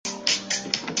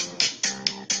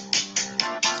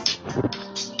Right.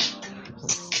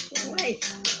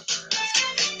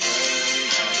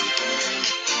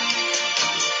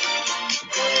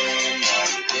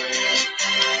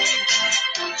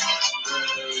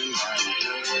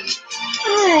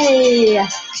 Hi.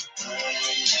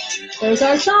 There's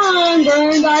our song,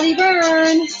 Burn Body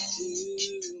Burn.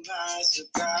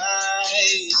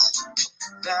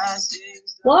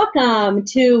 Welcome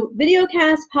to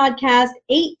Videocast Podcast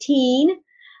 18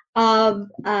 of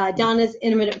Donna's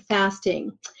Intermittent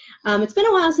Fasting. It's been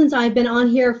a while since I've been on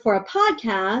here for a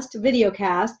podcast,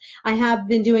 videocast. I have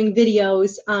been doing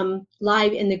videos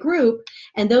live in the group,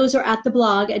 and those are at the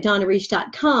blog at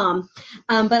donnareach.com.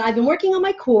 But I've been working on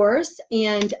my course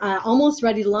and almost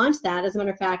ready to launch that. As a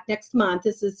matter of fact, next month,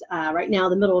 this is right now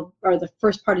the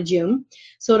first part of June,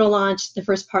 so it'll launch the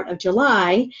first part of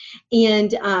July.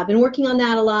 And I've been working on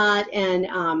that a lot,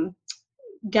 and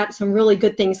got some really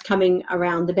good things coming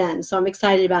around the bend, so I'm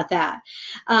excited about that.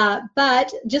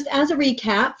 But just as a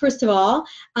recap, first of all,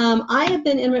 I have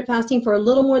been intermittent fasting for a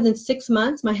little more than 6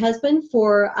 months. My husband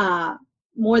for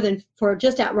right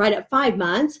at 5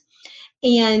 months,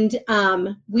 and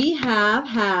we have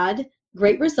had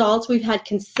great results. We've had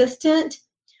consistent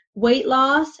weight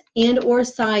loss and or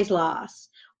size loss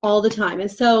all the time.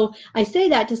 And so I say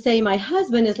that to say my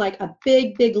husband is like a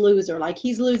big loser. Like,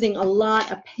 he's losing a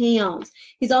lot of pounds.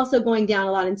 He's also going down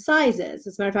a lot in sizes.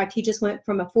 As a matter of fact, he just went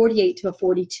from a 48 to a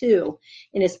 42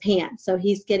 in his pants. So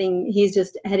he's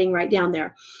just heading right down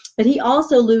there. But he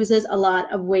also loses a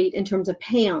lot of weight in terms of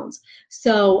pounds.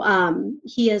 So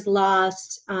he has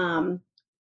lost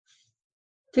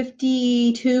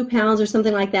 52 pounds or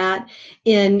something like that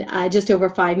in just over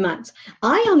 5 months.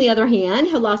 I, on the other hand,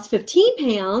 have lost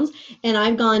 15 pounds, and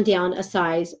I've gone down a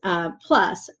size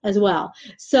plus as well.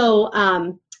 So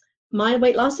my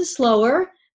weight loss is slower.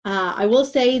 I will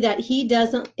say that he's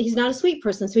not a sweet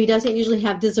person, so he doesn't usually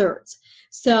have desserts.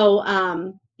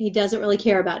 So he doesn't really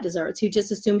care about desserts. He just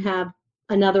assumes have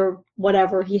another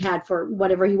whatever he had for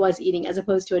whatever he was eating, as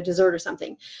opposed to a dessert or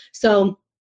something. So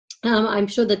I'm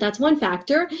sure that that's one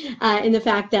factor in the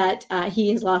fact that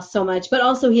he has lost so much, but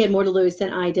also he had more to lose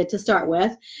than I did to start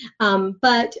with.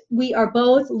 But we are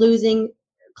both losing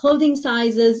clothing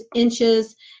sizes,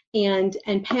 inches, and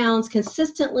pounds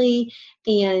consistently,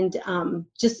 and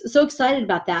just so excited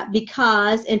about that,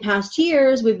 because in past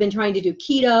years we've been trying to do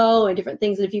keto and different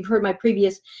things. And if you've heard my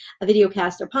previous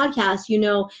videocast or podcast, you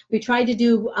know we tried to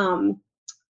do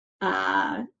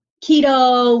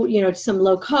keto, some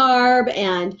low carb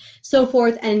and so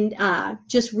forth, and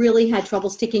just really had trouble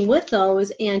sticking with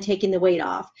those and taking the weight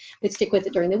off. We'd stick with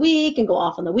it during the week and go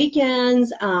off on the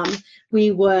weekends.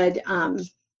 We would,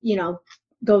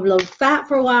 go low fat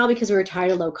for a while because we were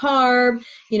tired of low carb,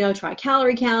 try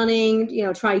calorie counting,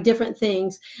 try different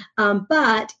things.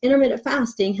 But intermittent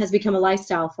fasting has become a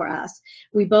lifestyle for us.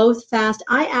 We both fast.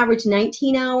 I average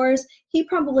 19 hours. He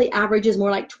probably averages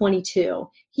more like 22.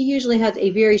 He usually has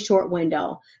a very short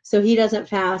window. So he doesn't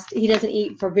fast. He doesn't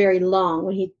eat for very long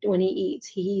when he eats.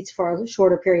 He eats for a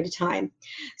shorter period of time.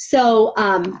 So,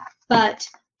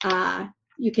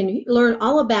 you can learn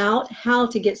all about how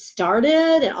to get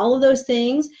started and all of those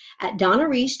things at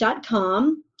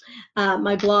donnareach.com,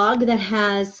 my blog that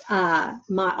has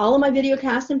all of my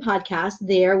videocasts and podcasts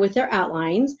there with their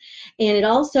outlines. And it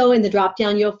also, in the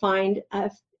drop-down, you'll find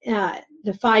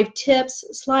the 5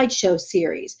 tips slideshow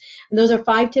series. And those are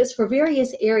 5 tips for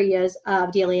various areas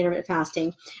of daily intermittent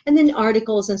fasting, and then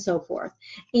articles and so forth.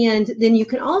 And then you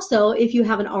can also, if you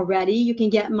haven't already, you can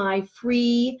get my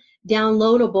free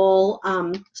downloadable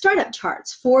startup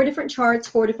charts, 4 different charts,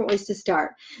 4 different ways to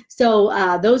start.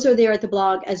 So those are there at the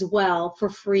blog as well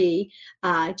for free.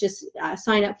 Just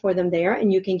sign up for them there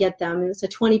and you can get them. It's a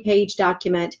 20-page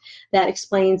document that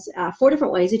explains 4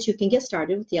 different ways that you can get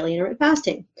started with daily intermittent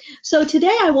fasting. So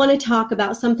today I want to talk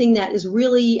about something that is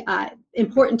really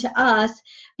important to us,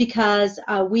 because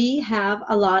we have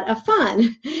a lot of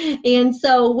fun. And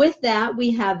so with that,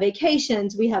 we have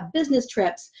vacations, we have business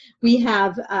trips, we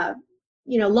have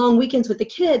long weekends with the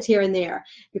kids here and there.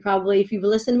 You probably, if you've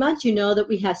listened much, you know that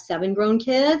we have 7 grown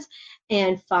kids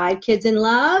and 5 kids in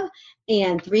love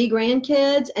and 3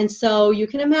 grandkids. And so you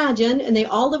can imagine, and they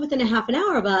all live within a half an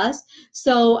hour of us.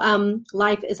 So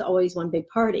life is always one big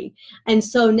party. And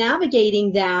so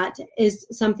navigating that is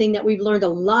something that we've learned a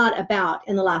lot about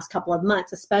in the last couple of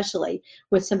months, especially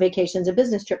with some vacations and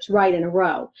business trips right in a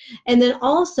row. And then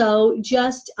also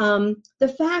just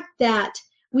the fact that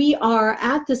we are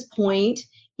at this point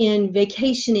in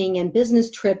vacationing and business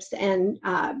trips and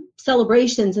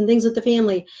celebrations and things with the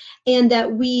family, and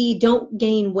that we don't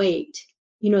gain weight,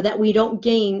 that we don't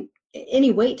gain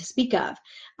any weight to speak of.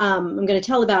 I'm going to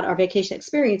tell about our vacation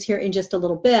experience here in just a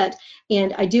little bit,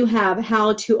 and I do have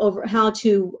how to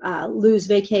lose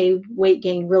vacay weight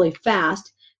gain really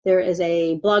fast. There is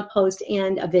a blog post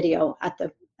and a video at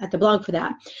the blog for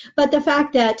that. But the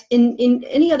fact that in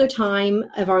any other time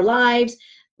of our lives,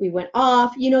 we went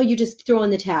off, you just throw in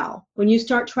the towel. When you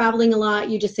start traveling a lot,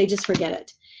 you just say, just forget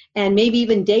it. And maybe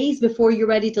even days before you're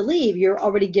ready to leave, you're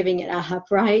already giving it up,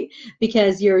 right?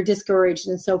 Because you're discouraged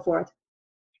and so forth.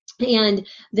 And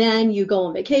then you go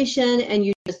on vacation and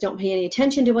you just don't pay any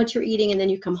attention to what you're eating, and then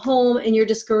you come home and you're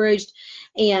discouraged,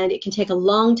 and it can take a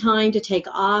long time to take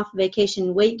off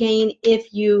vacation weight gain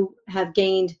if you have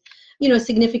gained a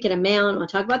significant amount. I'll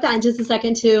talk about that in just a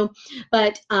second too.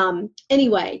 But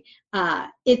anyway,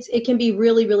 it can be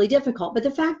really, really difficult. But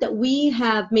the fact that we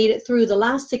have made it through the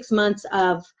last 6 months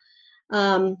of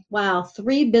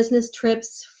 3 business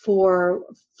trips for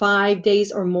 5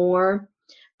 days or more,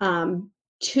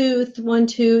 2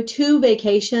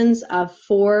 vacations of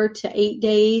 4 to 8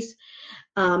 days,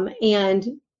 and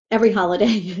every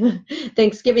holiday,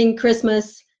 Thanksgiving,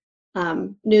 Christmas,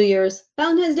 New Year's,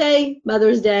 Valentine's Day,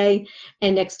 Mother's Day,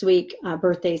 and next week,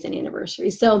 birthdays and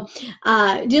anniversaries. So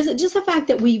just the fact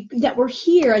that we're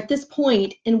here at this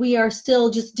point and we are still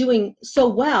just doing so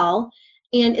well,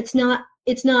 and it's not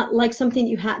like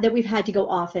something that we've had to go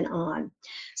off and on.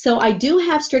 So I do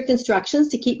have strict instructions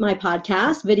to keep my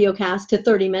video cast to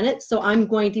 30 minutes. So I'm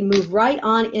going to move right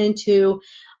on into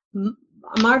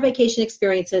our vacation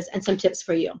experiences and some tips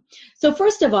for you. So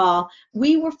first of all,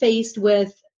 we were faced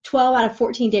with 12 out of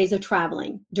 14 days of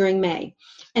traveling during May.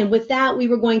 And with that, we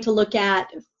were going to look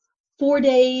at 4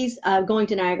 days of going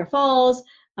to Niagara Falls.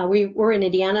 We were in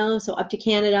Indiana, so up to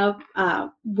Canada,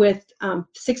 with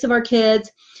 6 of our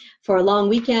kids for a long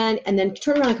weekend, and then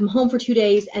turn around, come home for 2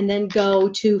 days, and then go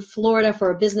to Florida for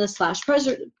a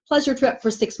business/pleasure trip for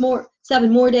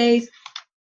 7 more days.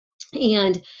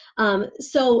 And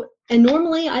and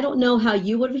normally, I don't know how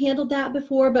you would have handled that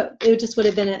before, but it just would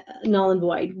have been a null and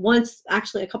void. Once,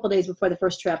 actually, a couple days before the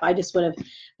first trip, I just would have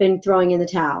been throwing in the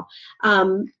towel.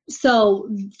 So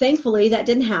thankfully, that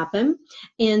didn't happen.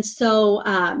 And so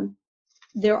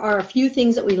there are a few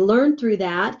things that we learned through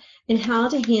that and how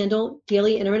to handle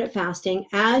daily intermittent fasting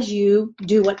as you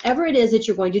do whatever it is that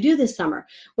you're going to do this summer,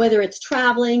 whether it's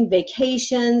traveling,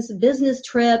 vacations, business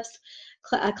trips,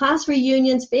 class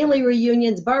reunions, family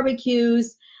reunions,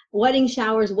 barbecues, wedding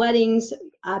showers, weddings,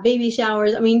 baby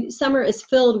showers. I mean, summer is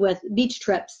filled with beach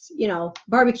trips,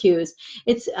 barbecues.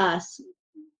 It's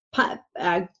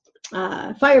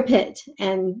fire pit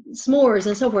and s'mores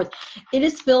and so forth. It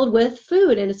is filled with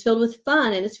food, and it's filled with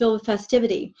fun, and it's filled with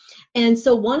festivity. And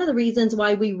so one of the reasons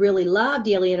why we really love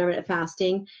daily intermittent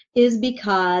fasting is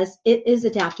because it is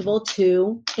adaptable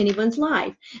to anyone's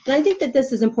life. And I think that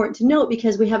this is important to note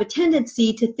because we have a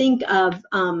tendency to think of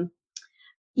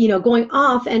going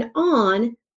off and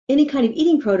on any kind of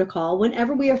eating protocol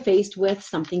whenever we are faced with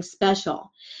something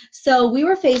special. So we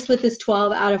were faced with this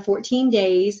 12 out of 14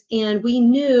 days, and we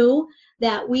knew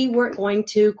that we weren't going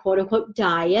to, quote unquote,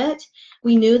 diet.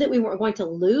 We knew that we weren't going to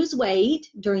lose weight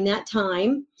during that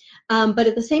time, but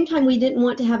at the same time, we didn't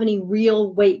want to have any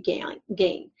real weight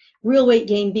gain. Real weight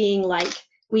gain being like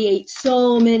we ate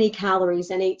so many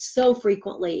calories and ate so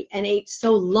frequently and ate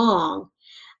so long,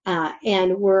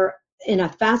 and were in a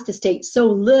fasted state so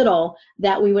little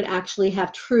that we would actually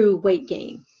have true weight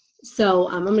gain. So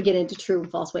I'm going to get into true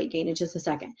and false weight gain in just a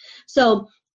second. So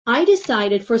I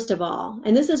decided, first of all,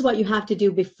 and this is what you have to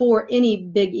do before any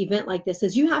big event like this,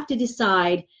 is you have to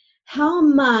decide how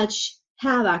much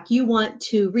havoc you want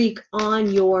to wreak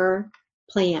on your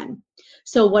plan.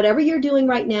 So whatever you're doing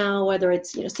right now, whether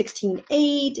it's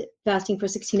 16-8, fasting for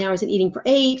 16 hours and eating for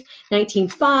 8,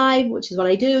 19-5, which is what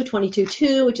I do,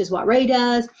 22-2, which is what Ray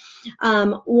does,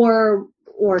 or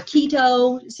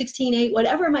keto, 16-8,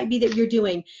 whatever it might be that you're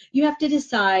doing, you have to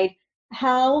decide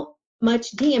how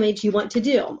much damage you want to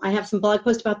do. I have some blog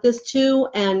posts about this too,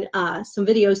 and some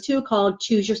videos too called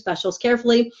Choose Your Specials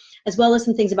Carefully, as well as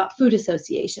some things about food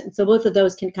association. So both of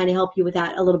those can kind of help you with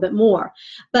that a little bit more.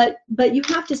 But you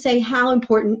have to say, how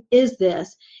important is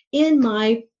this in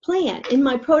my plan, in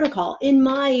my protocol, in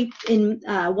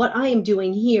what I am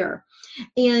doing here?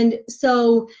 And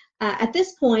so at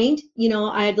this point,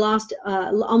 I had lost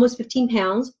almost 15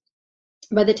 pounds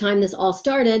by the time this all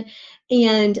started,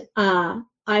 and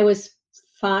I was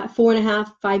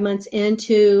 4.5, 5 months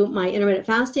into my intermittent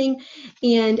fasting,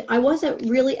 and I wasn't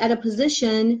really at a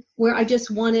position where I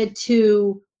just wanted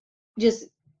to just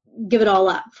give it all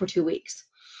up for 2 weeks.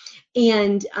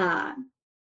 And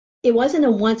it wasn't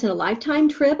a once in a lifetime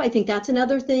trip. I think that's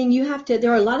another thing.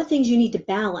 There are a lot of things you need to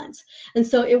balance. And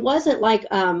so it wasn't like,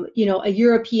 a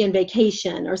European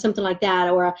vacation or something like that,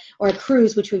 or a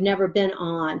cruise, which we've never been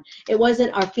on. It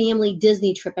wasn't our family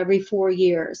Disney trip every 4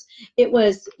 years. It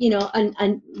was,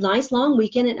 a nice long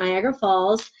weekend at Niagara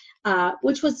Falls,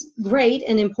 which was great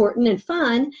and important and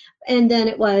fun. And then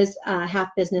it was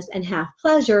half business and half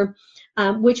pleasure,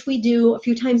 which we do a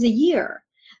few times a year.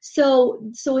 So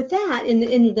with that,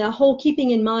 in the whole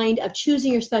keeping in mind of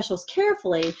choosing your specials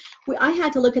carefully, I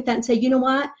had to look at that and say, you know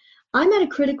what? I'm at a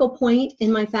critical point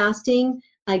in my fasting,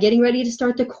 getting ready to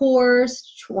start the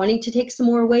course, wanting to take some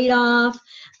more weight off,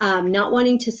 not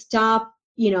wanting to stop.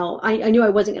 I knew I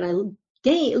wasn't going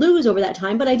to lose over that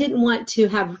time, but I didn't want to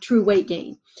have true weight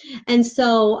gain. And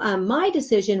so my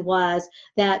decision was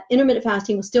that intermittent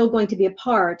fasting was still going to be a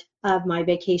part of my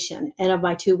vacation and of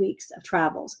my 2 weeks of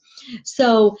travels.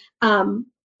 So,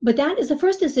 but that is the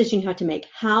first decision you have to make.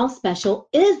 How special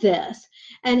is this?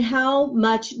 And how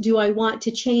much do I want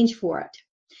to change for it?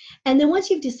 And then once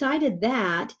you've decided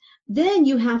that, then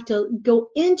you have to go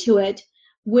into it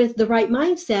with the right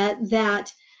mindset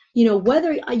that,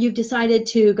 whether you've decided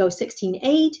to go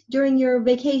 16-8 during your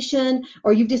vacation,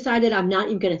 or you've decided I'm not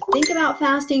even going to think about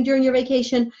fasting during your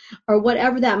vacation, or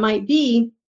whatever that might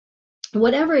be,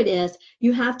 whatever it is,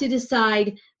 you have to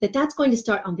decide that that's going to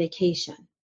start on vacation.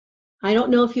 I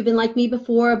don't know if you've been like me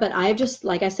before, but I've just,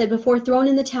 like I said before, thrown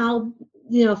in the towel,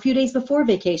 a few days before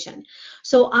vacation.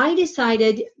 So I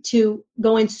decided to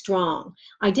go in strong.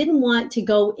 I didn't want to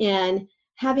go in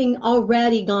having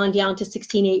already gone down to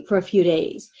 16-8 for a few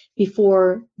days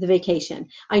before the vacation.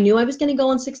 I knew I was going to go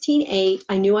on 16-8.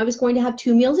 I knew I was going to have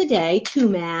 2 meals a day, too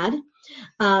mad,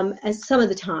 as some of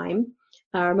the time,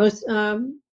 most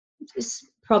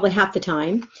probably half the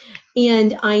time.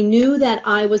 And I knew that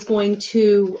I was going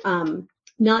to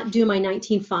not do my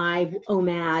 19.5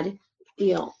 OMAD,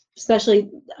 especially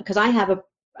because I have a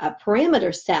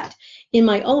parameter set in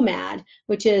my OMAD,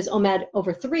 which is OMAD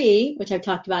over 3, which I've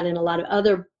talked about in a lot of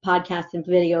other podcasts and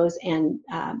videos and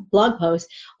blog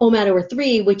posts. OMAD over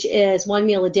 3, which is 1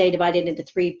 meal a day divided into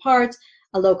 3 parts,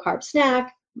 a low-carb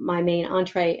snack, my main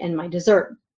entree, and my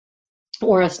dessert,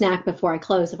 or a snack before I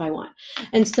close if I want.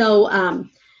 And so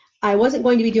I wasn't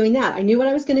going to be doing that. I knew what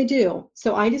I was going to do.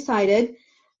 So I decided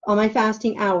on my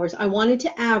fasting hours, I wanted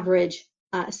to average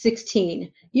 16.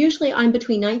 Usually I'm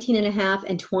between 19 and a half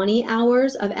and 20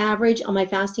 hours of average on my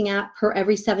fasting app per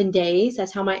every 7 days.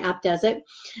 That's how my app does it.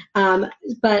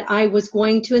 But I was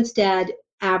going to instead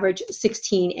average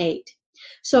 16-8.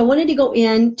 So I wanted to go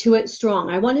into it strong.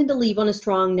 I wanted to leave on a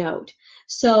strong note.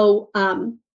 So,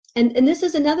 and this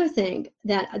is another thing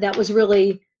that was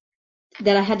really,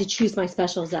 that I had to choose my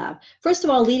specials of. First of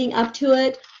all, leading up to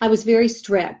it, I was very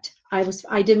strict.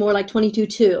 I did more like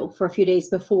 22-2 for a few days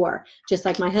before, just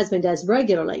like my husband does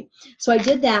regularly. So I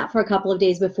did that for a couple of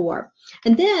days before.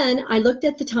 And then I looked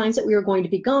at the times that we were going to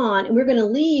be gone, and we were going to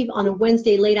leave on a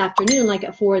Wednesday late afternoon, like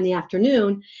at 4 in the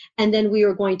afternoon, and then we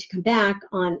were going to come back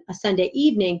on a Sunday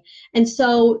evening. And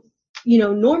so,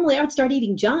 normally I would start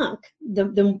eating junk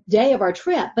the day of our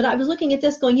trip, but I was looking at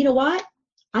this going, you know what?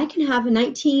 I can have a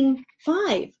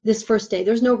 19.5 this first day.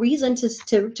 There's no reason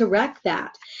to wreck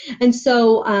that. And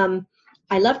so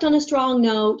I left on a strong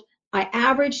note.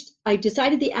 I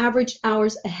decided the average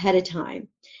hours ahead of time.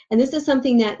 And this is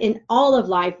something that in all of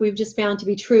life we've just found to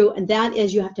be true, and that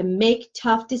is you have to make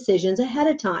tough decisions ahead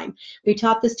of time. We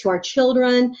taught this to our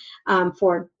children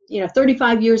for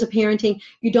 35 years of parenting.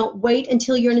 You don't wait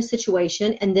until you're in a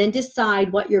situation and then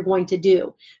decide what you're going to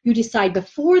do. You decide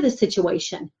before the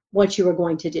situation what you are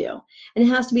going to do. And it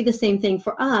has to be the same thing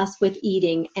for us with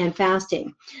eating and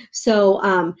fasting.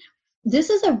 So this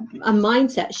is a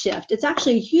mindset shift. It's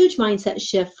actually a huge mindset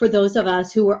shift for those of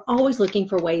us who are always looking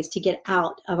for ways to get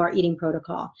out of our eating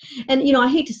protocol. And, I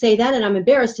hate to say that, and I'm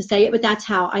embarrassed to say it, but that's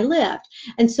how I lived.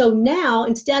 And so now,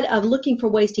 instead of looking for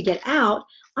ways to get out,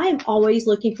 I am always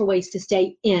looking for ways to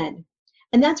stay in.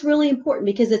 And that's really important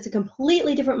because it's a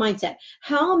completely different mindset.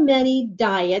 How many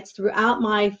diets throughout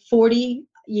my 40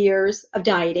 years of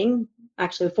dieting,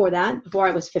 actually before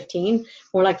I was 15,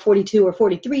 more like 42 or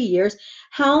 43 years,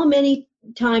 how many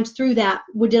times through that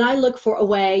did I look for a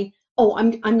way,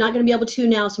 I'm not going to be able to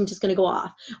now, so I'm just going to go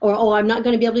off. Or, I'm not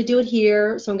going to be able to do it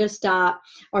here, so I'm going to stop.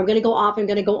 Or I'm going to go off, I'm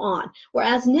going to go on.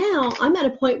 Whereas now, I'm at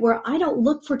a point where I don't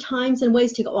look for times and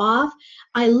ways to go off.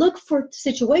 I look for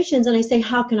situations and I say,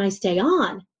 how can I stay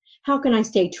on? How can I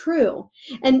stay true?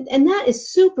 And that is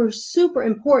super, super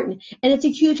important. And it's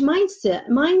a huge mind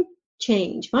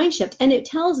change, mind shift. And it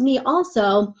tells me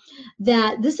also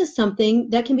that this is something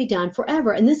that can be done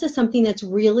forever. And this is something that's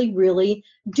really, really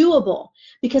doable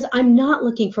because I'm not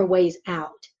looking for ways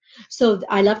out. So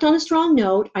I left on a strong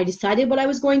note. I decided what I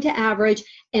was going to average,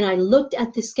 and I looked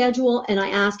at the schedule and I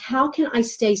asked, how can I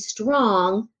stay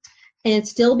strong and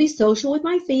still be social with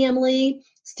my family,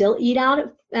 still eat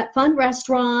out at fun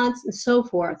restaurants and so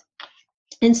forth.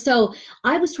 And so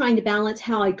I was trying to balance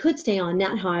how I could stay on,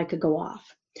 not how I could go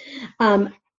off.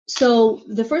 So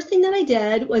the first thing that I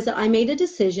did was that I made a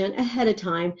decision ahead of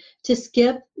time to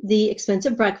skip the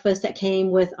expensive breakfast that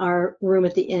came with our room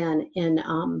at the inn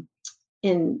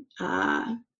in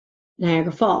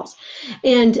Niagara Falls.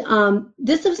 And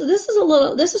this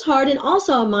is hard, and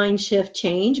also a mind shift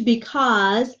change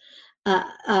because a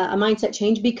mindset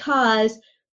change, because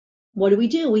what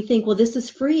do? We think, well, this is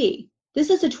free. This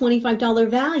is a $25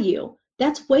 value.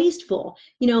 That's wasteful,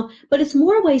 but it's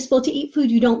more wasteful to eat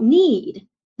food you don't need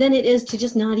than it is to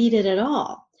just not eat it at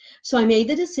all. So I made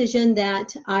the decision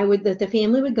that the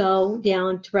family would go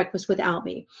down to breakfast without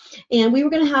me. And we were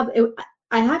going to have,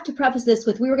 I have to preface this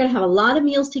with, we were going to have a lot of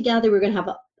meals together. We were going to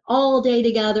have all day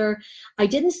together. I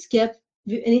didn't skip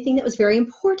anything that was very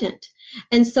important.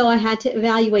 And so I had to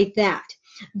evaluate that.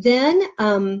 Then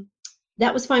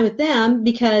that was fine with them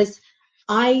because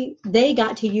they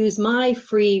got to use my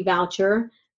free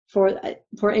voucher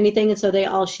for anything, and so they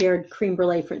all shared creme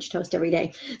brulee French toast every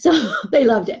day. So they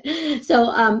loved it.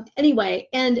 So anyway,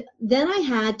 and then I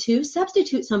had to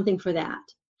substitute something for that.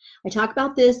 I talk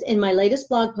about this in my latest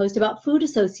blog post about food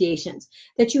associations,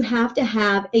 that you have to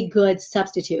have a good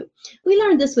substitute. We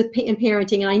learned this in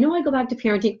parenting, and I know I go back to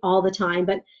parenting all the time,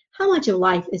 but how much of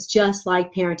life is just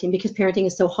like parenting, because parenting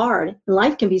is so hard and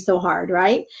life can be so hard,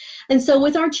 right? And so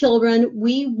with our children,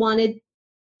 we wanted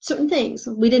certain things.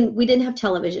 We didn't have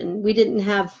television. We didn't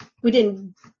have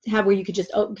where you could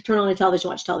just turn on a television,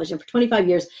 watch television. For 25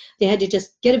 years, they had to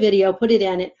just get a video, put it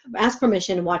in, ask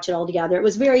permission, and watch it all together. It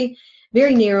was very,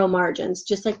 very narrow margins,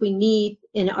 just like we need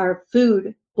in our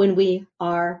food when we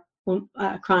are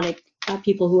chronic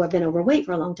people who have been overweight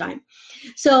for a long time.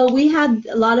 So we had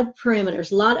a lot of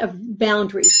parameters, a lot of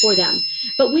boundaries for them.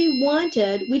 But we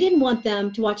didn't want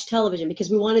them to watch television because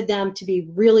we wanted them to be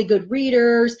really good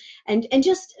readers and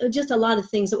just a lot of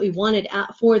things that we wanted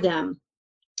for them.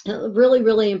 Really,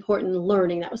 really important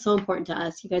learning. That was so important to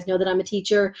us. You guys know that I'm a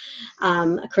teacher,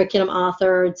 a curriculum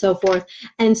author, and so forth.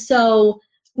 And so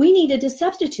we needed to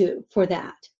substitute for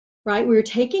that. Right? We were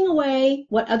taking away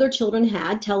what other children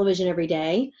had, television every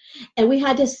day, and we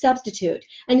had to substitute.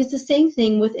 And it's the same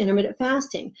thing with intermittent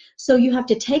fasting. So you have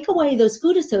to take away those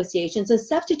food associations and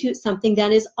substitute something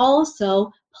that is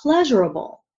also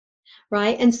pleasurable.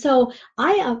 Right? And so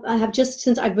I have just,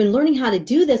 since I've been learning how to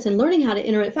do this and learning how to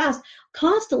intermittent fast,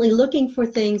 constantly looking for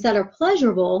things that are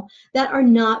pleasurable that are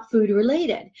not food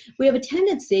related. We have a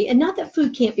tendency, and not that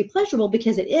food can't be pleasurable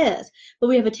because it is, but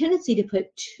we have a tendency to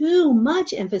put too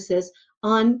much emphasis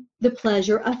on the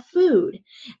pleasure of food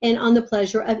and on the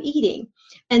pleasure of eating.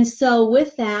 And so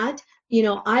with that,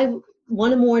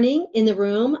 one morning in the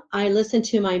room, I listened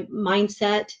to my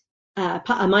mindset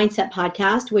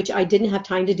podcast, which I didn't have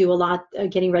time to do a lot,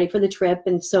 getting ready for the trip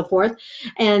and so forth.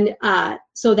 And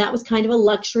so that was kind of a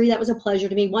luxury. That was a pleasure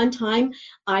to me. One time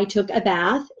I took a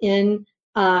bath in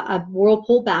a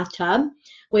Whirlpool bathtub,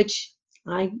 which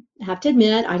I have to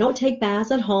admit, I don't take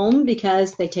baths at home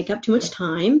because they take up too much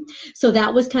time. So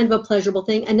that was kind of a pleasurable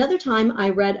thing. Another time I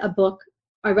read a book.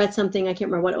 I read something, I can't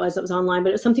remember what it was online, but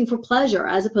it was something for pleasure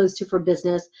as opposed to for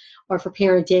business or for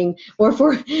parenting or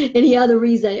for any other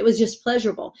reason. It was just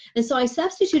pleasurable. And so I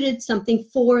substituted something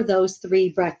for those 3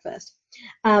 breakfasts.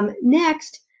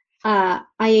 Next, I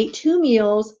ate 2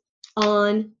 meals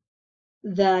on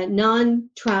the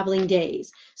non-traveling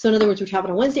days. So in other words, we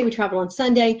traveled on Wednesday, we traveled on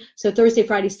Sunday. So Thursday,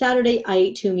 Friday, Saturday, I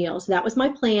ate 2 meals. That was my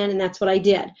plan, and that's what I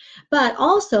did. But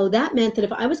also that meant that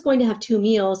if I was going to have 2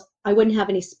 meals, I wouldn't have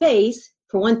any space,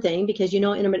 for one thing, because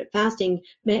intermittent fasting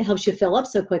helps you fill up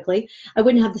so quickly. I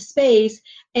wouldn't have the space,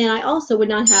 and I also did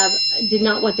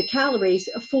not want the calories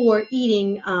for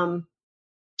eating,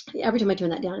 every time I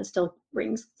turn that down, it still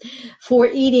rings, for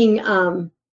eating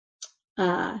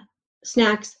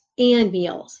snacks and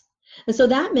meals. And so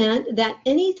that meant that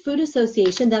any food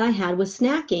association that I had was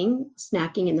snacking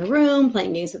in the room,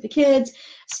 playing games with the kids,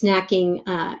 snacking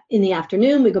in the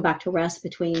afternoon. We go back to rest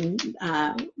between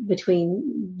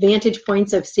vantage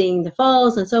points of seeing the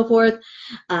falls and so forth.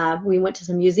 We went to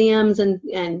some museums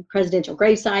and presidential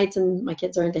grave sites, and my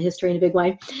kids are into history in a big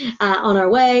way on our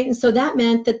way. And so that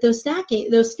meant that those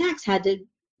snacks had to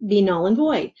be null and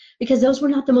void because those were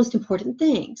not the most important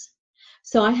things.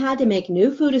 So I had to make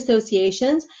new food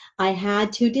associations. I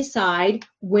had to decide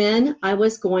when I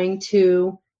was going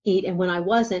to eat and when I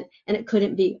wasn't, and it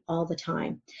couldn't be all the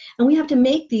time. And we have to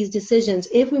make these decisions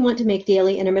if we want to make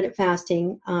daily intermittent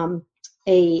fasting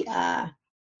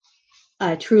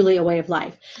truly a way of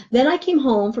life. Then I came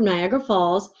home from Niagara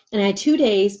Falls, and I had 2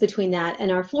 days between that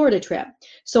and our Florida trip.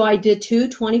 So I did 2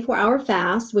 24-hour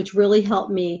fasts, which really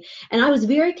helped me. And I was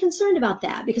very concerned about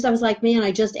that because I was like, man,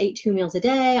 I just ate 2 meals a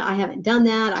day. I haven't done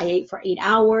that. I ate for 8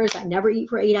 hours. I never eat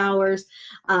for 8 hours.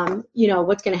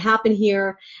 What's going to happen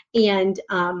here? And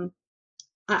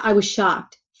I was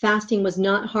shocked. Fasting was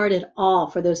not hard at all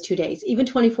for those 2 days, even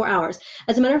 24 hours.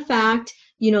 As a matter of fact,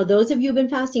 those of you who've been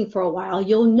fasting for a while,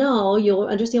 you'll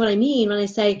understand what I mean when I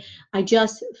say I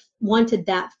just wanted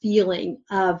that feeling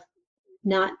of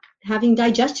not having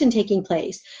digestion taking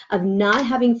place, of not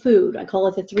having food. I call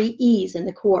it the 3 E's in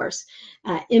the course: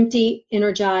 empty,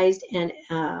 energized, and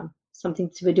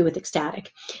something to do with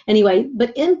ecstatic. Anyway,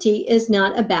 but empty is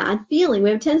not a bad feeling.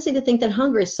 We have a tendency to think that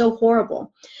hunger is so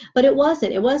horrible, but it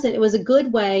wasn't. It was a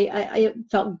good way. It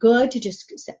felt good to just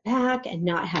sit back and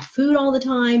not have food all the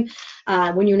time.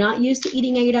 When you're not used to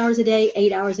eating 8 hours a day,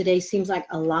 8 hours a day seems like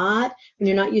a lot. When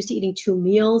you're not used to eating 2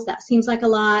 meals, that seems like a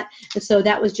lot. And so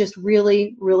that was just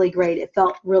really, really great. It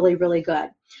felt really, really good.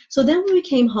 So then when we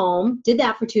came home, did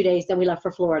that for 2 days, then we left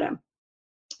for Florida.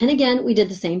 And again, we did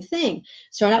the same thing.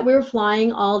 Started out, we were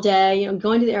flying all day,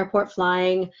 going to the airport,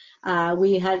 flying.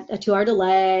 We had a 2-hour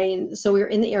delay, and so we were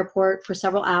in the airport for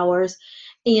several hours.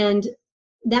 And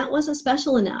that wasn't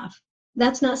special enough.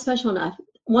 That's not special enough.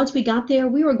 Once we got there,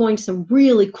 we were going to some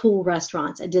really cool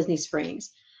restaurants at Disney Springs.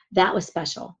 That was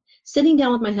special. Sitting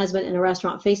down with my husband in a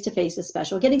restaurant face-to-face is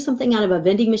special. Getting something out of a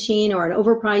vending machine or an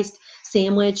overpriced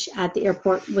sandwich at the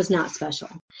airport was not special.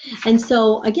 And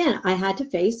so, again, I had to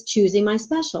face choosing my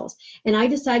specials. And I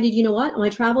decided, you know what, on my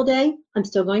travel day, I'm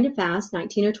still going to fast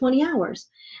 19 or 20 hours.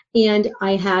 And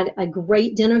I had a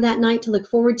great dinner that night to look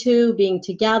forward to, being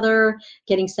together,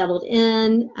 getting settled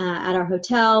in at our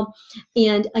hotel,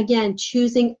 and again,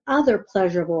 choosing other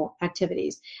pleasurable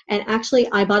activities. And actually,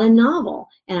 I bought a novel,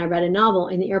 and I read a novel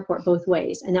in the airport both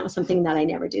ways, and that was something that I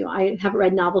never do. I haven't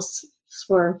read novels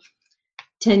for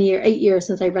 8 years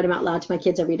since I read them out loud to my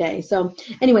kids every day. So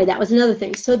anyway, that was another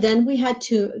thing. So then we had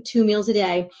two meals a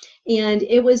day, and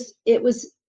it was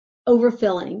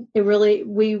overfilling.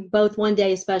 We both, one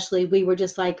day especially, we were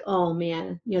just like, oh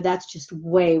man, that's just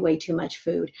way, way too much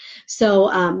food. So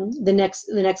the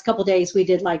next couple of days we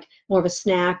did like more of a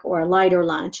snack or a lighter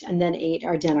lunch, and then ate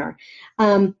our dinner.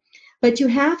 But you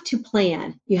have to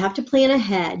plan. You have to plan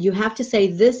ahead. You have to say,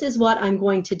 this is what I'm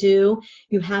going to do.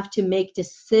 You have to make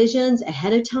decisions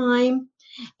ahead of time,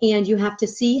 and you have to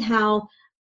see how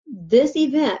this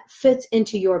event fits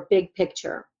into your big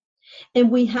picture.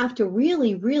 And we have to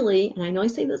really, really, and I know I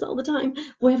say this all the time,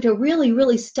 we have to really,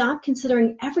 really stop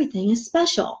considering everything as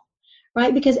special,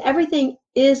 right? Because everything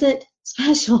isn't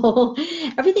special.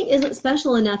 Everything isn't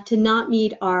special enough to not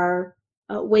meet our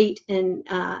weight and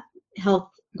health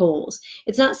goals.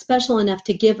 It's not special enough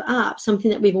to give up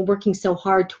something that we've been working so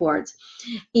hard towards.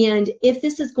 And if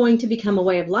this is going to become a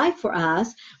way of life for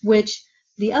us, which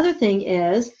the other thing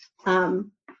is,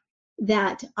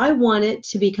 that I want it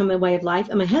to become a way of life,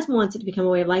 and my husband wants it to become a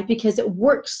way of life because it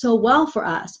works so well for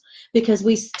us. Because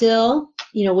we still,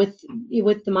 with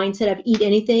the mindset of eat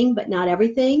anything but not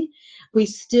everything, we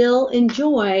still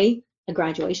enjoy a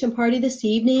graduation party this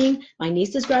evening, my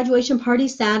niece's graduation party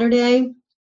Saturday.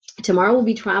 Tomorrow we'll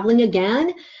be traveling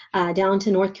again down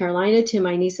to North Carolina to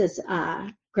my niece's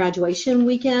graduation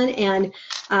weekend, and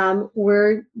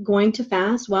we're going to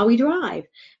fast while we drive.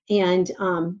 And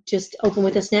just open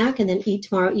with a snack and then eat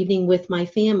tomorrow evening with my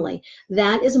family.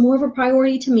 That is more of a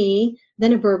priority to me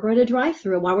than a burger at a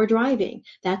drive-thru while we're driving.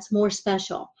 That's more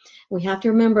special. We have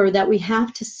to remember that we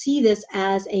have to see this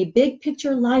as a big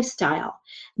picture lifestyle,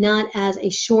 not as a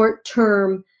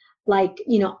short-term, like,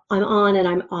 I'm on and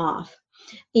I'm off.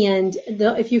 And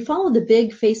if you follow the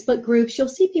big Facebook groups, you'll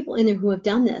see people in there who have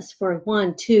done this for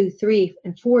 1, 2, 3,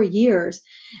 and 4 years.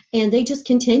 And they just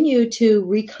continue to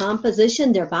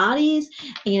recomposition their bodies,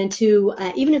 and to,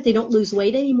 even if they don't lose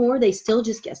weight anymore, they still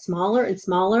just get smaller and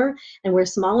smaller and wear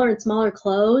smaller and smaller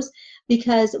clothes.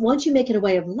 Because once you make it a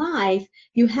way of life,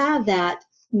 you have that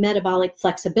metabolic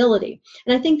flexibility.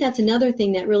 And I think that's another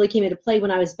thing that really came into play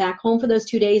when I was back home for those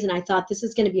 2 days, and I thought this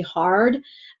is going to be hard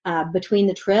between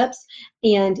the trips.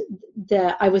 And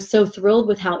I was so thrilled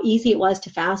with how easy it was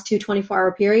to fast 2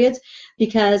 24-hour periods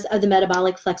because of the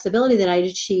metabolic flexibility that I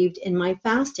achieved in my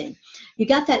fasting. You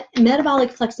got that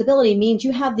metabolic flexibility means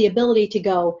you have the ability to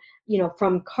go,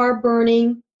 from carb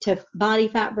burning to body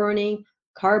fat burning,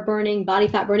 carb burning, body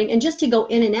fat burning, and just to go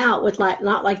in and out with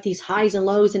not like these highs and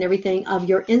lows and everything of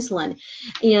your insulin.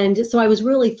 And so I was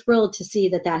really thrilled to see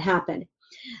that happened.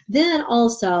 Then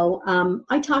also,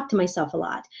 I talk to myself a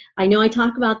lot. I know I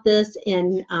talk about this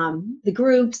in the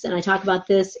groups, and I talk about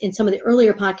this in some of the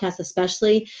earlier podcasts,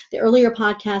 especially. The earlier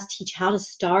podcasts teach how to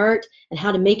start and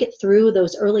how to make it through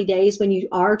those early days when you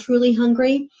are truly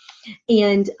hungry.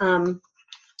 And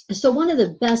so one of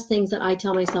the best things that I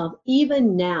tell myself,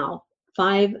 even now,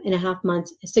 5.5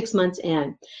 months, 6 months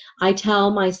in, I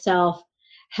tell myself,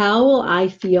 how will I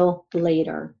feel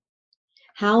later?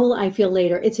 How will I feel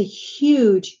later? It's a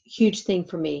huge, huge thing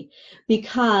for me,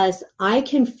 because I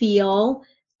can feel,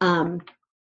 I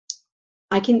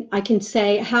can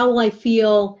say, how will I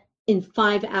feel in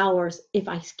 5 hours if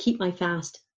I keep my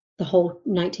fast the whole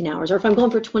 19 hours? Or if I'm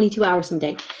going for 22 hours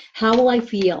someday, how will I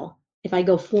feel if I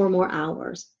go 4 more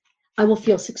hours? I will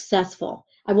feel successful.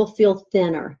 I will feel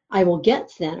thinner. I will get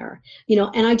thinner,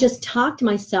 and I just talk to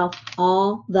myself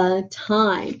all the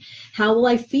time. How will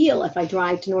I feel if I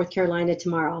drive to North Carolina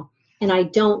tomorrow and I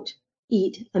don't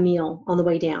eat a meal on the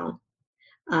way down?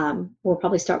 We'll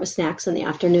probably start with snacks in the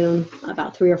afternoon,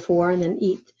 about 3 or 4, and then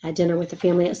eat dinner with the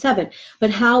family at 7. But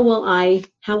how will I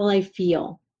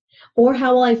feel? Or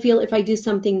how will I feel if I do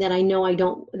something that I know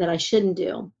that I shouldn't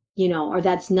do, or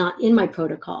that's not in my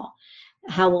protocol?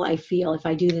 How will I feel if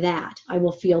I do that? I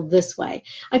will feel this way.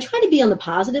 I try to be on the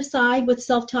positive side with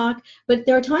self-talk, but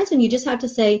there are times when you just have to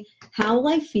say, how will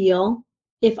I feel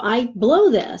if I blow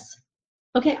this?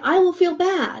 Okay, I will feel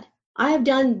bad. I have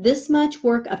done this much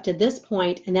work up to this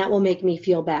point, and that will make me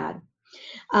feel bad.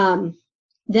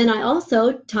 Then I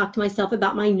also talk to myself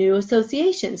about my new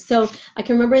associations. So I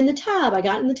can remember I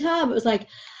got in the tub, it was like,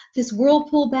 this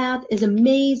whirlpool bath is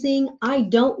amazing. I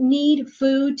don't need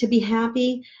food to be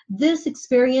happy. This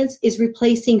experience is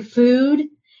replacing food,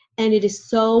 and it is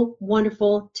so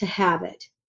wonderful to have it.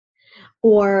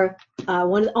 Or I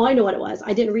know what it was.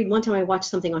 I didn't read. One time I watched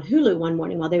something on Hulu one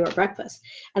morning while they were at breakfast,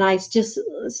 and I just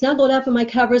snuggled up in my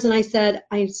covers and I said,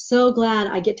 I'm so glad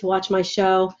I get to watch my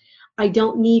show. I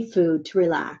don't need food to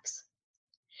relax.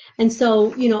 And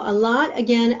so, a lot,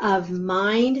 again, of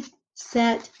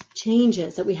mindset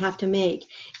changes that we have to make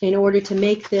in order to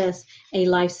make this a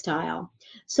lifestyle.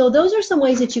 So those are some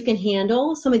ways that you can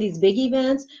handle some of these big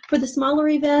events. For the smaller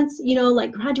events,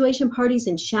 like graduation parties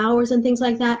and showers and things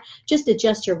like that, just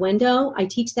adjust your window. I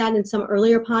teach that in some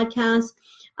earlier podcasts.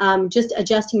 Just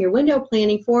adjusting your window,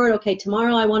 planning for it. Okay,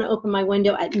 tomorrow I want to open my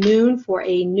window at noon for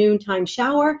a noontime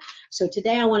shower. So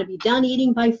today I want to be done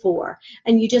eating by 4.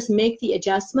 And you just make the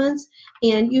adjustments,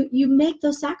 and you make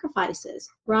those sacrifices,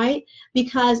 right?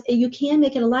 Because you can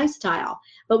make it a lifestyle,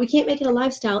 but we can't make it a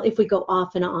lifestyle if we go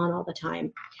off and on all the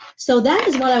time. So that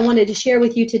is what I wanted to share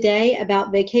with you today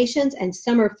about vacations and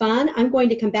summer fun. I'm going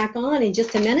to come back on in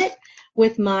just a minute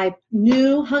with my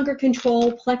new Hunger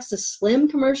Control Plexus Slim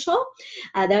commercial.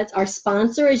 That's our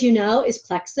sponsor, as you know, is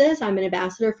Plexus. I'm an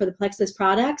ambassador for the Plexus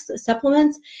products,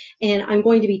 supplements, and I'm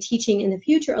going to be teaching in the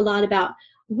future a lot about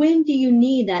when do you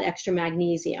need that extra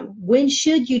magnesium? When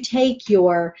should you take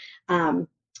your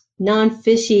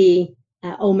non-fishy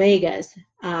omegas,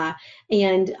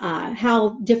 and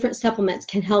how different supplements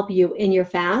can help you in your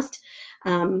fast.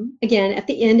 Again, at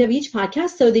the end of each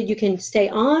podcast, so that you can stay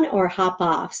on or hop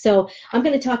off. So I'm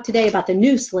going to talk today about the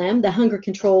new Slim, the Hunger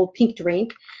Control Pink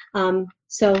Drink.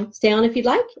 So stay on if you'd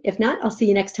like. If not, I'll see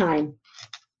you next time.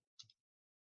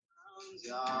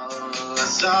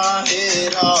 Saw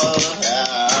it all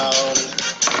around.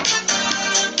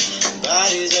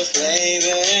 Bodies are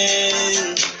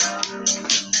flaming,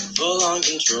 full on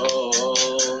control.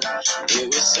 It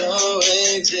was so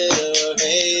exhilarating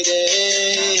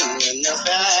when the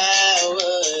fire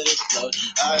would explode.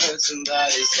 I heard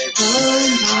somebody say,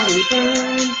 burn, body,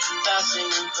 burn, tossing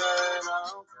and burn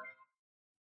all.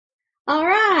 All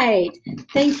right.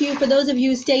 Thank you for those of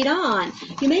you who stayed on.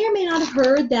 You may or may not have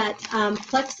heard that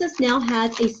Plexus now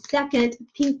has a second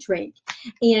pink drink,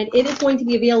 and it is going to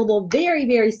be available very,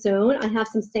 very soon. I have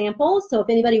some samples, so if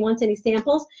anybody wants any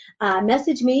samples,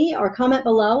 message me or comment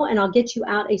below, and I'll get you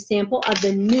out a sample of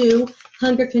the new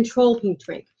Hunger Control pink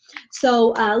drink.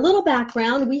 So a little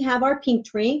background, we have our pink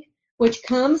drink, which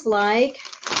comes like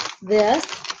this.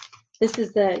 This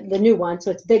is the new one, so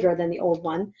it's bigger than the old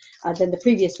one, than the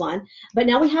previous one. But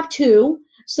now we have 2.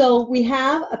 So we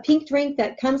have a pink drink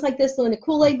that comes like this, so in a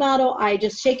Kool-Aid bottle. I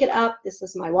just shake it up. This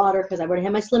is my water because I already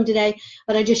have my Slim today.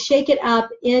 But I just shake it up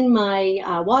in my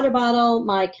water bottle,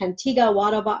 my Contiga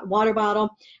water bottle,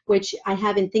 which I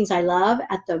have in Things I Love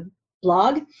at the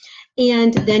blog.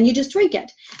 And then you just drink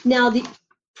it. Now, the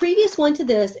previous one to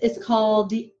this is called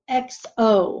the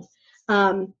XO.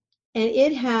 And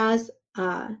it has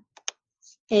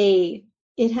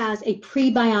it has a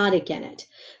prebiotic in it.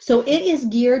 So it is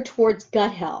geared towards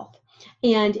gut health.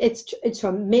 And it's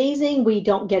amazing. We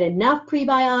don't get enough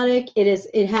prebiotic.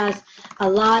 It has a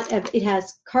lot of, it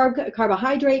has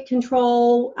carbohydrate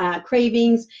control,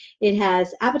 cravings. It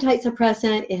has appetite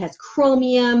suppressant. It has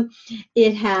chromium.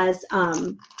 It has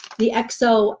the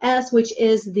XOS, which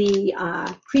is the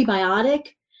prebiotic,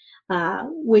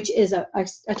 which is a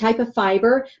type of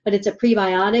fiber, but it's a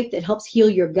prebiotic that helps heal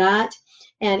your gut.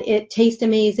 And it tastes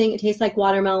amazing. It tastes like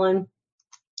watermelon.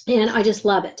 And I just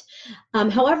love it.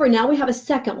 However, now we have a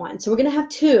second one. So we're going to have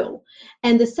two.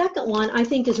 And the second one, I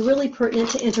think, is really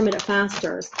pertinent to intermittent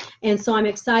fasters. And so I'm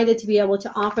excited to be able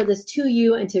to offer this to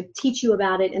you and to teach you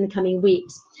about it in the coming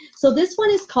weeks. So this one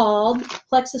is called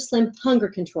Plexus Slim Hunger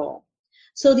Control.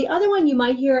 So the other one, you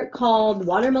might hear it called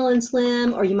Watermelon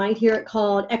Slim, or you might hear it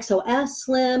called XOS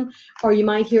Slim, or you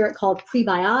might hear it called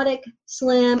Prebiotic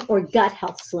Slim, or Gut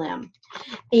Health Slim.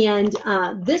 And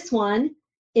this one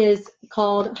is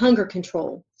called Hunger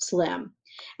Control Slim.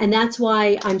 And that's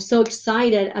why I'm so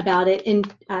excited about it in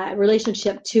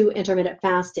relationship to intermittent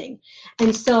fasting.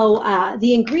 And so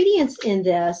the ingredients in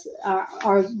this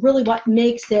are really what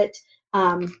makes it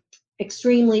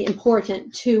extremely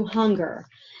important to hunger.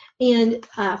 And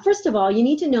first of all, you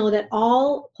need to know that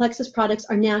all Plexus products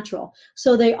are natural.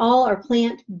 So they all are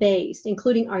plant-based,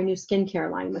 including our new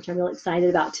skincare line, which I'm really excited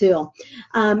about too.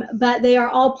 But they are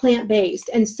all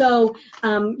plant-based. And so,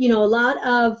 you know, a lot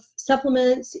of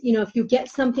supplements, you know, if you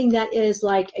get something that is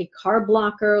like a carb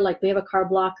blocker, like we have a carb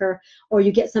blocker, or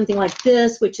you get something like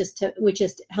this, which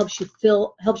helps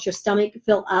your stomach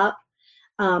fill up.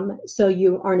 So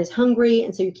you aren't as hungry,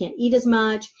 and so you can't eat as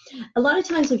much. A lot of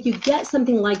times if you get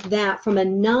something like that from a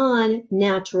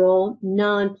non-natural,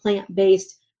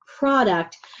 non-plant-based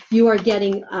product, you are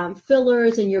getting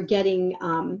fillers and you're getting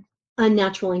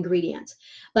unnatural ingredients.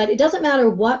 But it doesn't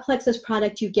matter what Plexus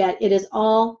product you get, it is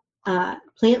all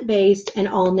plant-based and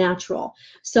all natural.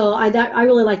 So I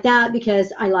really like that,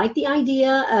 because I like the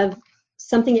idea of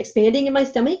something expanding in my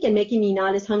stomach and making me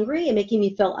not as hungry and making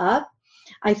me fill up.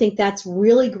 I think that's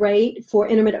really great for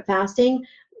intermittent fasting,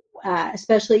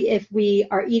 especially if we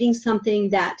are eating something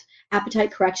that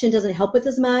appetite correction doesn't help with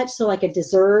as much. So like a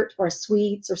dessert or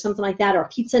sweets or something like that, or a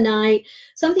pizza night,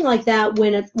 something like that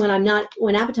when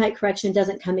appetite correction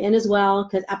doesn't come in as well,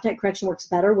 because appetite correction works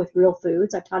better with real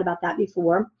foods. I've taught about that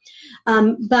before.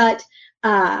 But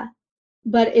at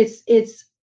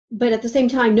the same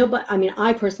time,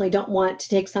 I personally don't want to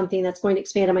take something that's going to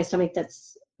expand in my stomach that's,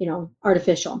 you know,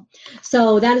 artificial.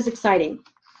 So that is exciting.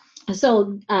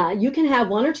 So you can have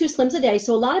 1 or 2 slims a day.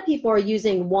 So a lot of people are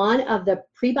using one of the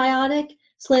prebiotic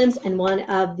slims and one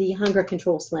of the hunger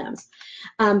control slims.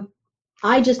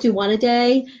 I just do one a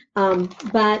day,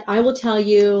 but I will tell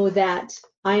you that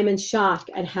I am in shock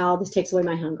at how this takes away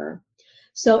my hunger.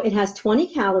 So it has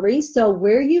 20 calories. So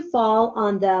where you fall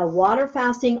on the water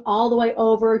fasting all the way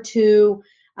over to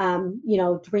you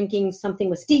know, drinking something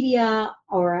with stevia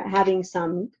or having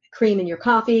some cream in your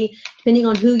coffee, depending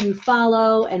on who you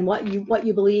follow and what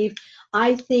you believe.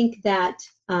 I think that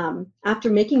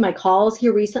after making my calls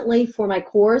here recently for my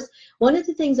course, one of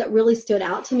the things that really stood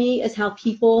out to me is how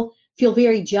people feel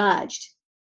very judged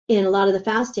in a lot of the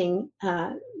fasting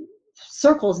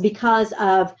circles because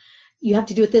of, you have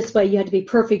to do it this way, you have to be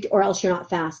perfect or else you're not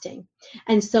fasting.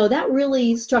 And so that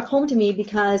really struck home to me,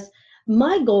 because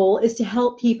my goal is to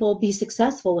help people be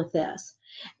successful with this.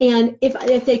 And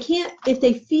if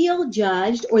they feel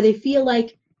judged, or they feel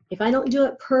like, if I don't do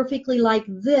it perfectly like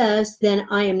this, then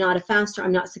I am not a faster,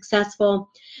 I'm not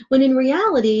successful. When in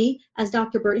reality, as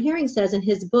Dr. Bert Herring says in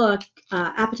his book,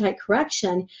 Appetite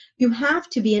Correction, you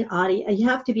have to be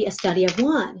a study of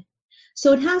one.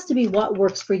 So it has to be what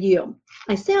works for you.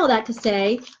 I say all that to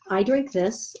say, I drink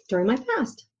this during my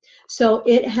fast. So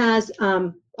it has,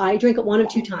 I drink it 1 or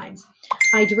 2 times.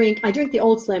 I drink the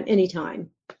old Slim anytime,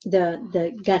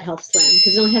 the Gut Health Slim,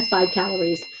 because it only has 5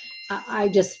 calories.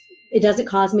 It doesn't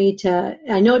cause me to,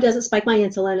 I know it doesn't spike my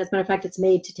insulin. As a matter of fact, it's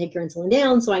made to take your insulin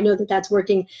down. So I know that that's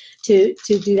working to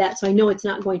do that. So I know it's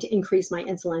not going to increase my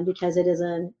insulin, because it is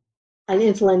an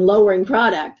insulin lowering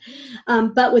product.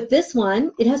 But with this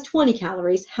one, it has 20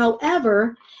 calories.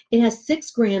 However, it has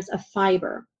 6 grams of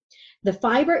fiber. The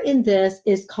fiber in this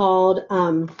is called,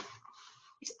 I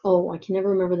can never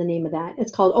remember the name of that.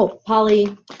 It's called,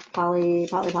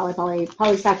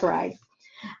 polysaccharide.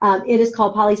 It is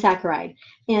called polysaccharide.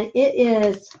 And it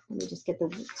is, let me just get the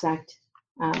exact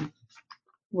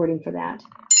wording for that.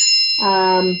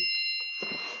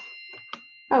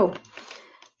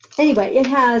 Anyway, it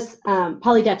has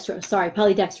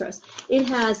polydextrose. It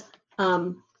has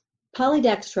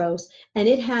polydextrose, and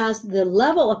it has the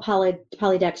level of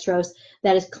polydextrose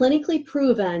that is clinically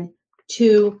proven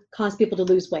to cause people to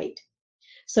lose weight.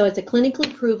 So it's a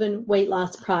clinically proven weight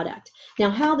loss product. Now,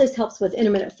 how this helps with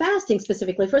intermittent fasting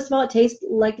specifically, first of all, it tastes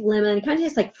like lemon. It kind of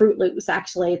tastes like Fruit Loops,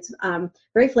 actually. It's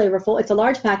very flavorful. It's a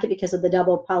large packet because of the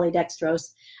double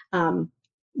polydextrose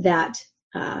that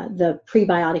the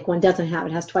prebiotic one doesn't have.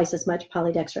 It has twice as much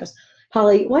polydextrose.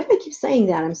 Why do I keep saying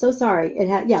that? I'm so sorry.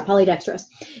 Polydextrose.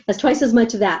 It has twice as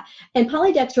much of that. And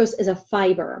polydextrose is a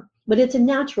fiber, but it's a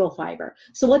natural fiber.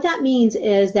 So what that means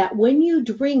is that when you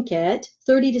drink it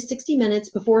 30 to 60 minutes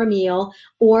before a meal,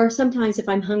 or sometimes if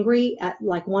I'm hungry at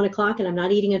like 1 o'clock and I'm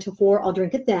not eating until 4, I'll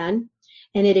drink it then,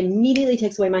 and it immediately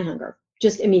takes away my hunger,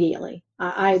 just immediately.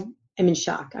 I am in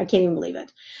shock. I can't even believe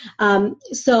it.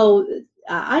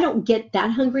 I don't get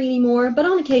that hungry anymore, but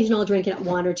on occasion I'll drink it at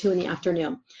 1 or 2 in the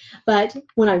afternoon. But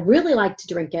when I really like to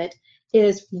drink it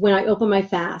is when I open my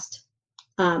fast,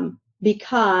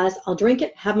 because I'll drink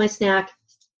it, have my snack,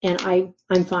 and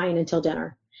I'm fine until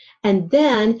dinner. And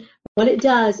then what it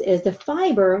does is the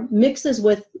fiber mixes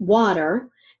with water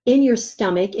in your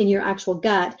stomach, in your actual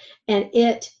gut, and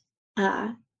it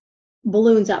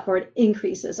balloons up, or it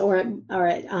increases, or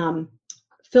it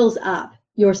fills up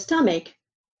your stomach.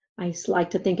 I like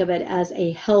to think of it as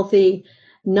a healthy,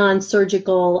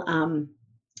 non-surgical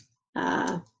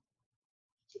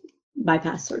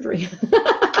bypass surgery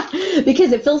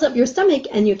because it fills up your stomach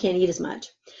and you can't eat as much.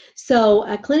 So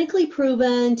clinically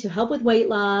proven to help with weight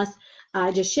loss.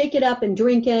 Just shake it up and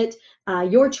drink it.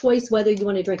 Your choice whether you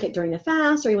want to drink it during the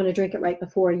fast or you want to drink it right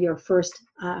before your first,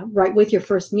 right with your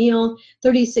first meal.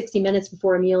 30 to 60 minutes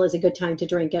before a meal is a good time to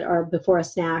drink it, or before a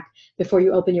snack, before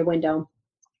you open your window.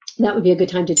 That would be a good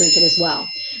time to drink it as well.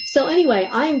 So anyway,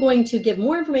 I am going to give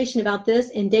more information about this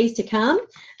in days to come.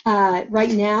 Right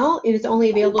now, it is only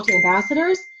available to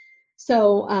ambassadors.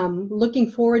 So looking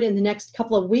forward in the next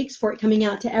couple of weeks for it coming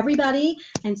out to everybody.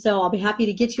 And so I'll be happy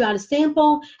to get you out a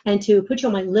sample and to put you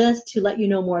on my list to let you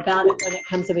know more about it when it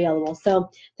comes available.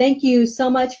 So thank you so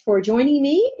much for joining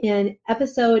me in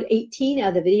episode 18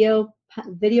 of the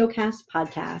Videocast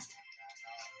podcast.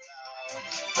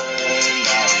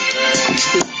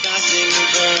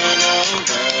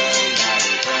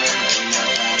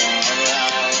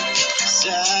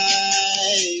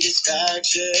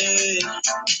 Satisfaction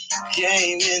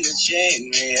came in the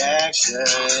chain reaction.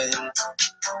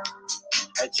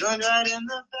 I joined right in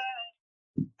the